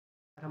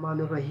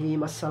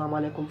रहीम अस्सलाम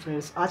वालेकुम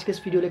फ्रेंड्स। आज के इस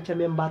वीडियो लेक्चर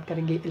में हम बात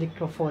करेंगे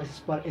इलेक्ट्रोफोरेसिस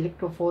पर।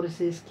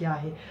 इलेक्ट्रोफोरेसिस क्या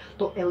है?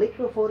 तो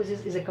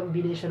electrophoresis is a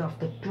combination of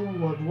the two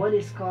word, one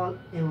is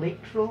called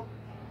electro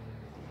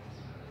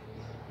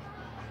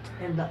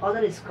and the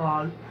other is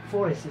called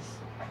phoresis.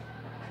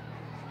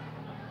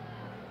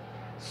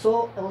 So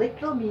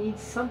electro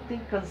means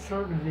something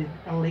concerned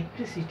with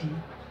electricity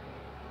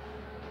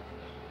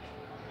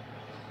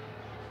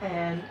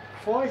and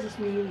foresis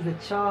means the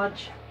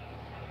charge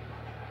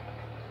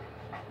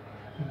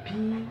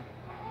being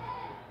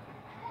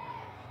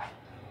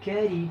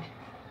carried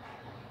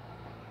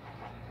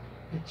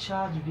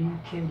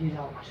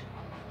out.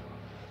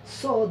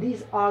 So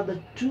these are the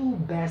two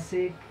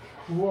basic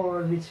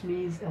words, which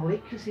means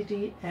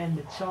electricity and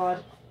the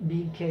charge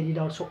being carried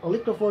out. So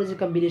electrophoresis is a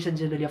combination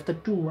generally of the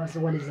two words.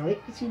 One is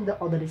electricity and the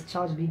other is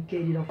charge being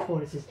carried out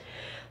foresis.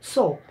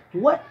 So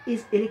what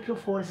is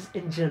electrophoresis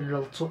in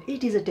general? So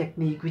it is a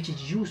technique which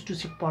is used to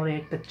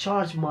separate the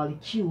charged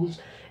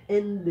molecules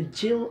in the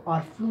gel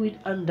or fluid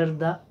under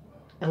the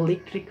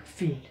electric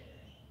field.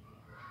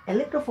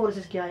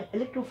 Electrophoresis क्या है?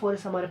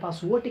 Electrophoresis हमारे पास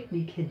वो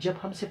technique है जब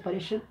हम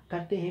separation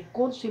करते हैं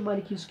कौन से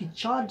मालिक्यूल्स की,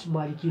 चार्ज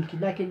मालिक्यूल की,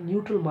 ना कि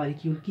न्यूट्रल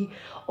मालिक्यूल की,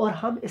 और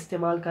हम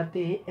इस्तेमाल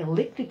करते हैं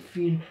इलेक्ट्रिक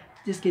फील्ड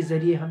जिसके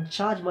ज़रिए हम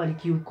चार्ज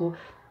मालिक्यूल को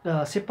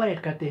सेपरेट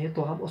करते हैं,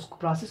 तो हम उस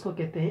प्रोसेस को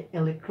कहते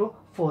हैं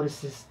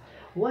electrophoresis.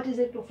 What is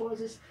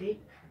electrophoresis? It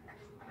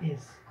is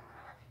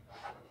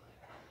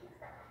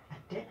a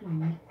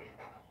technique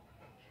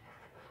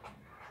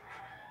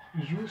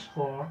used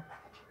for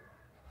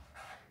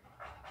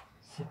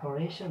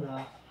separation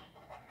of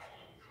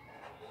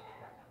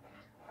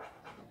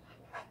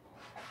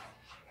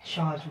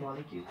charged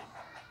molecule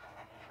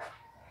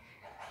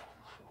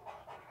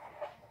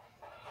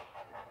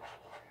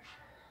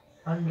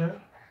under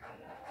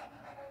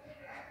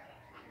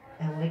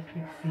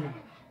electric field.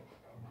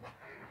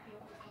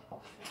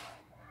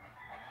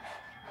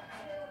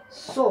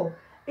 So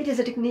it is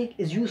a technique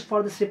is used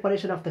for the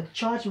separation of the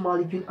charged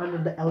molecule under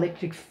the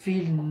electric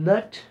field,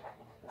 not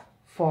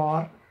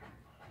for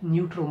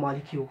neutral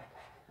molecule.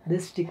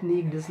 This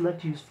technique does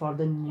not use for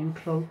the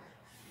neutral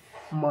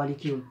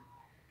molecule.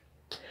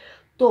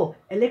 तो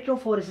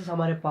electrophoresis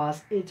हमारे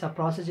पास it's a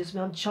process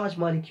जिसमें हम charge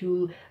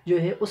molecule जो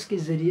है उसके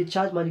ज़रिए,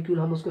 charge molecule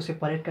हम उसको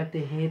सेपरेट करते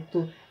हैं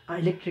तो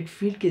इलेक्ट्रिक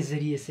फील्ड के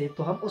ज़रिए से,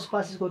 तो हम उस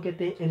प्रोसेस को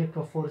कहते हैं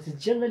इलेक्ट्रोफोरेसिस.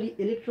 जनरली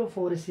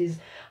इलेक्ट्रोफोरेसिस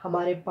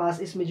हमारे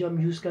पास इसमें जो हम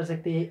यूज़ कर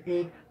सकते हैं,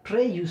 एक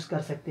ट्रे यूज़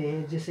कर सकते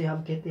हैं जिसे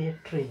हम कहते हैं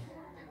ट्रे.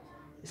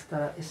 इस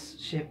तरह इस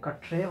शेप का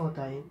ट्रे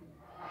होता है.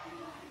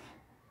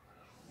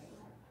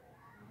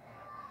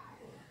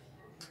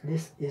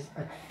 दिस इज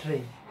अ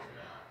ट्रे,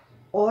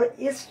 और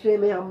इस ट्रे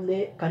में हमने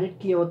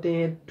कनेक्ट किए होते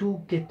हैं टू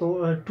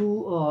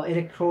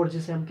इलेक्ट्रोड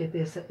जिसे हम कहते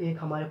हैं, एक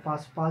हमारे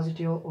पास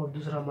पॉजिटिव और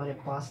दूसरा हमारे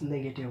पास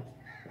नेगेटिव.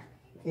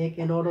 एक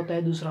एनोड होता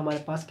है, दूसरा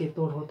हमारे पास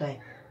कैथोड होता है.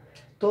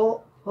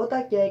 तो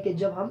होता क्या है कि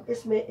जब हम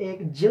इसमें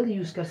एक जेल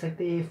यूज़ कर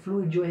सकते हैं,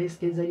 फ्लूइड जो है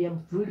इसके ज़रिए हम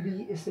फ्लूइड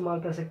भी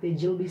इस्तेमाल कर सकते हैं,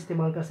 जेल भी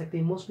इस्तेमाल कर सकते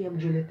हैं. मोस्टली हम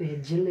जो लेते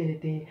हैं जेल ले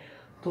लेते हैं.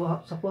 तो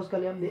हम सपोज कर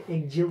ले हमने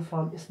एक जेल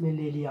फॉर्म इसमें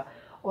ले लिया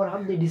और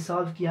हमने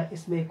डिसॉल्व किया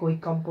इसमें कोई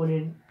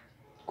कंपोनेंट,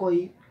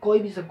 कोई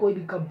भी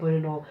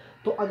कंपोनेंट हो,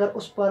 तो अगर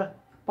उस पर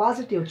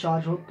पॉजिटिव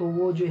चार्ज हो तो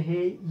वो जो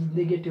है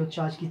नेगेटिव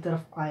चार्ज की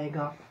तरफ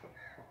आएगा,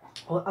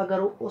 और अगर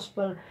उस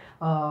पर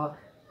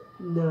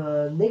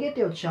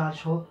नेगेटिव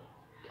चार्ज हो,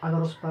 अगर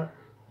उस पर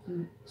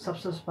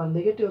सब्सटेंस पर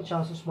नेगेटिव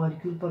चार्ज उस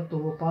मॉलिक्यूल पर, तो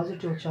वो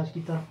पॉजिटिव चार्ज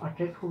की तरफ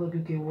अट्रैक्ट होगा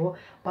क्योंकि वो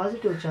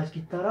पॉजिटिव चार्ज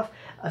की तरफ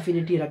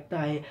अफिनिटी रखता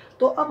है.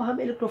 तो अब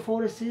हम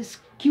इलेक्ट्रोफोरेसिस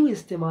क्यों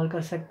इस्तेमाल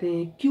कर सकते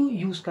हैं, क्यों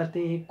यूज़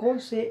करते हैं, कौन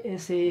से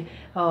ऐसे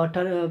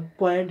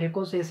पॉइंट है,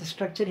 कौन से ऐसे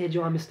स्ट्रक्चर है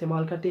जो हम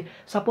इस्तेमाल करते हैं.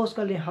 सपोज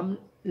कर ले हम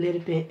ले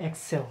लेते हैं एक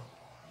cell.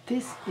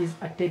 This is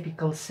a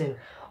typical cell,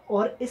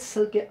 और इस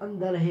सेल के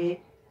अंदर है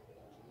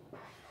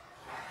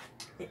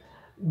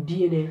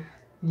DNA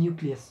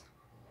nucleus.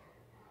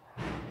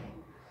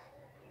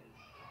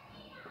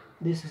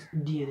 This is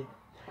DNA.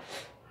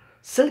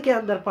 Cell के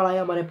अंदर पड़ा है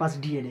हमारे पास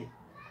DNA,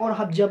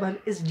 और जब हम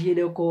इस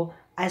DNA को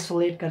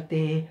आइसोलेट करते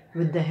हैं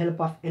with the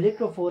help of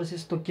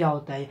electrophoresis, तो क्या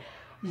होता है,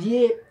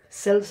 ये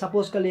सेल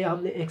सपोज कर लिया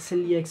हमने एक सेल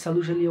लिया, एक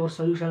सोल्यूशन लिया, और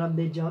सोल्यूशन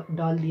हमने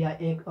डाल दिया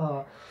एक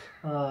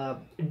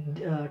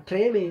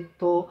ट्रे में,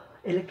 तो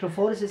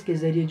इलेक्ट्रोफोरेसिस के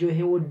ज़रिए जो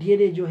है वो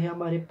DNA जो है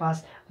हमारे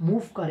पास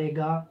मूव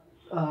करेगा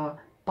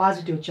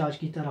पॉजिटिव चार्ज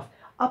की तरफ.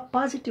 अब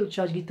पॉजिटिव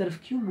चार्ज की तरफ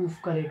क्यों मूव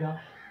करेगा?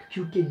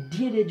 क्योंकि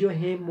DNA जो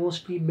है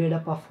मोस्टली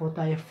मेडअप ऑफ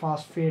होता है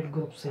फास्फेट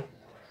ग्रुप से.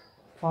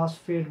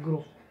 फास्फेट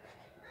ग्रुप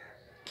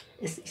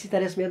इसी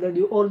तरह इसमें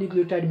अंदर और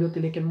न्यूक्लियोटाइड भी होते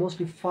हैं, लेकिन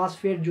मोस्टली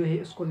फास्फेट जो है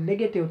उसको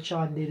नेगेटिव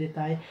चार्ज दे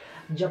देता है.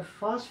 जब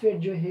फास्फेट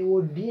जो है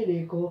वो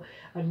DNA को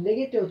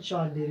नेगेटिव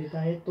चार्ज दे देता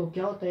है, तो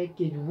क्या होता है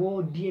कि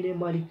वो DNA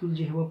मॉलिक्यूल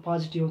जो है वो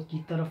पॉजिटिव की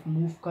तरफ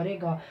मूव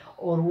करेगा,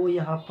 और वो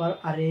यहाँ पर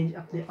अरेंज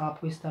अपने आप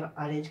को इस तरह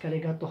अरेंज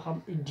करेगा. तो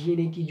हम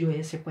DNA की जो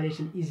है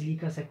सेपरेशन ईजिली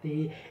कर सकते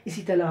हैं.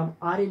 इसी तरह हम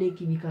RNA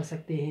की भी कर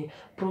सकते हैं,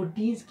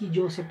 प्रोटीन्स की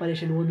जो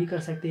सेपरेशन वो भी कर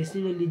सकते हैं.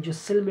 सिमिलरली जो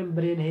सेल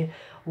मेम्ब्रेन है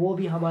वो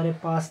भी हमारे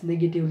पास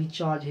नेगेटिवली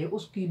चार्ज है,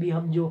 उसकी भी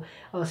हम जो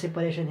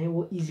सेपरेशन है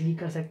वो ईजिली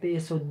कर सकते हैं.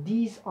 So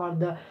these are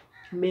the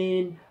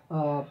main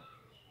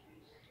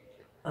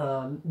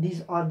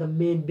these are the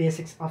main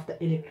basics of the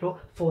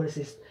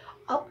electrophoresis.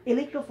 अब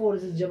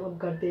इलेक्ट्रोफोरेसिस जब हम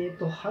करते हैं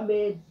तो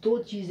हमें दो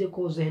चीज़ें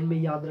को जहन में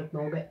याद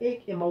रखना होगा,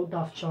 एक अमाउंट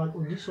ऑफ चार्ज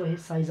और दूसरा है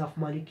size of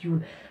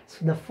molecule.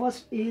 The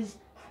first is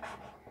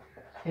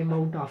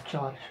amount of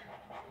charge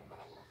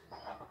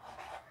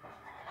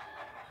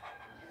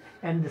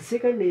and the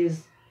second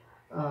is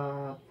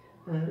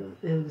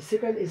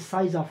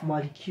size of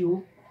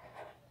molecule.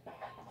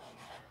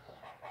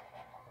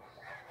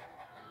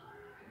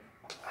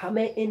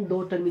 हमें इन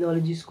दो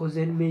टर्मिनोलॉजीज को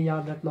जहन में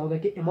याद रखना होगा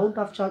कि अमाउंट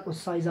ऑफ चार्ज और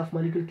साइज ऑफ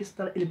मॉलिक्यूल किस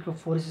तरह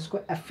इलेक्ट्रोफोरेसिस को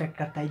अफेक्ट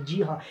करता है.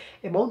 जी हाँ,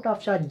 अमाउंट ऑफ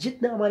चार्ज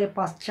जितने हमारे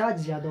पास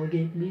चार्ज ज़्यादा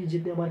होंगे, मीन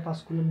जितने हमारे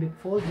पास कूलम्बिक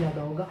फोर्स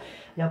ज़्यादा होगा.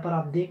 यहाँ पर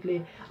आप देख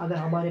लें, अगर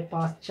हमारे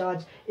पास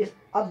चार्ज इस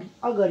अब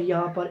अगर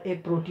यहाँ पर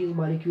एक प्रोटीन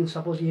मॉलिक्यूल,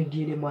 सपोज ये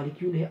डीएनए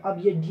मॉलिक्यूल है, अब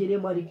ये डीएनए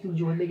मॉलिक्यूल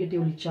जो है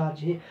नेगेटिवली चार्ज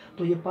है,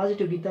 तो ये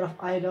पॉजिटिव की तरफ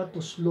आएगा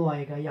तो स्लो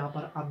आएगा. यहाँ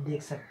पर आप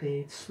देख सकते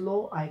हैं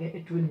स्लो आएगा.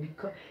 It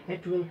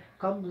will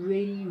come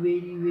very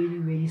very very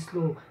very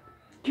slow.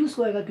 क्यों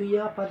स्लो आएगा? क्योंकि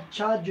यहाँ पर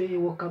चार्ज जो है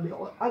वो कम है.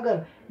 और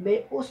अगर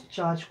मैं उस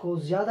चार्ज को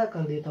ज़्यादा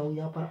कर देता हूँ,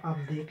 यहाँ पर आप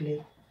देख लें,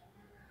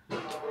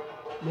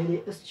 मैंने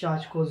इस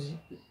चार्ज को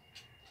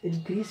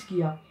इंक्रीज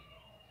किया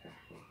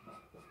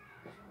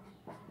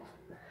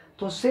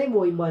तो सेम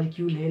वही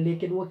मॉलिक्यूल है,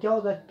 लेकिन वो क्या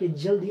होगा कि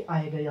जल्दी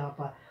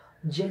आएगा,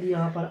 जल्दी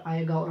यहाँ पर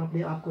आएगा और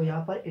अपने आप को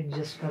यहाँ पर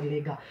एडजस्ट कर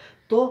लेगा.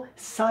 तो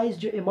साइज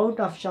जो अमाउंट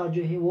ऑफ चार्ज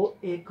जो है वो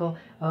एक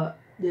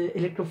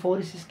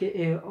इलेक्ट्रोफोरेसिस के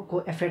को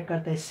अफेक्ट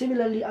करता है.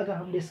 सिमिलरली अगर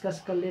हम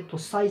डिस्कस कर ले तो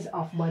साइज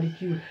ऑफ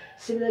मॉलिक्यूल.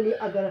 सिमिलरली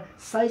अगर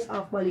साइज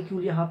ऑफ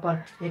मॉलिक्यूल यहाँ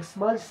पर एक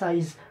स्मॉल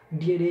साइज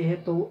डीएनए है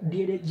तो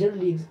डीएनए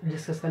जनरली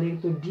डिस्कस करेंगे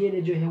तो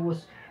डीएनए जो है वो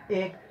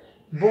एक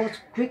बहुत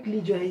क्विकली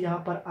जो है यहाँ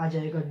पर आ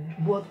जाएगा,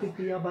 बहुत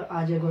क्विकली यहाँ पर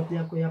आ जाएगा, अपने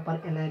आप को यहाँ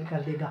पर अलाइन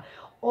कर देगा.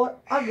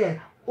 और अगर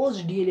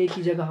उस डीएनए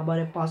की जगह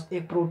हमारे पास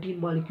एक प्रोटीन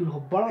मॉलिक्यूल हो,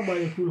 बड़ा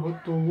मॉलिक्यूल हो,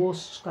 तो वो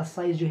उसका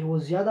साइज जो है वो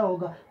ज़्यादा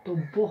होगा, तो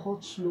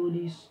बहुत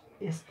स्लोली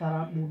इस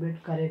तरह मूवमेंट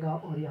करेगा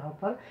और यहाँ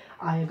पर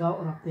आएगा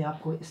और अपने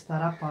आप को इस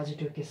तरह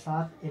पॉजिटिव के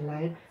साथ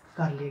अलाइन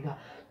कर लेगा.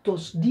 तो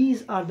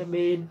these are the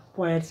main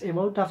points.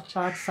 Amount of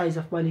charge, size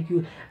of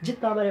molecule.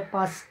 जितना हमारे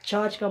पास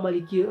चार्ज का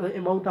मॉलिक्यूल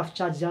अमाउंट ऑफ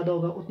चार्ज ज़्यादा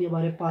होगा उतनी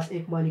हमारे पास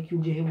एक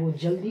मॉलिक्यूल जो है वो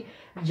जल्दी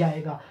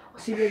जाएगा.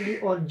 सिमिलरली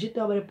और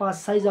जितना हमारे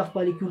पास साइज ऑफ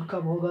मॉलिक्यूल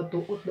कम होगा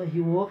तो उतना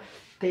ही वो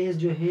तेज़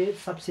जो है,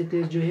 सबसे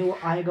तेज़ जो है वो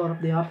आएगा और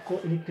अपने आप को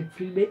इलेक्ट्रिक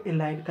फील्ड में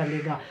अलाइन कर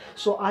लेगा.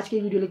 सो आज के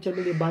वीडियो लेक्चर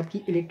में बात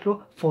की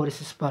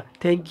इलेक्ट्रोफोरेसिस पर.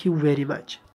 Thank you very much.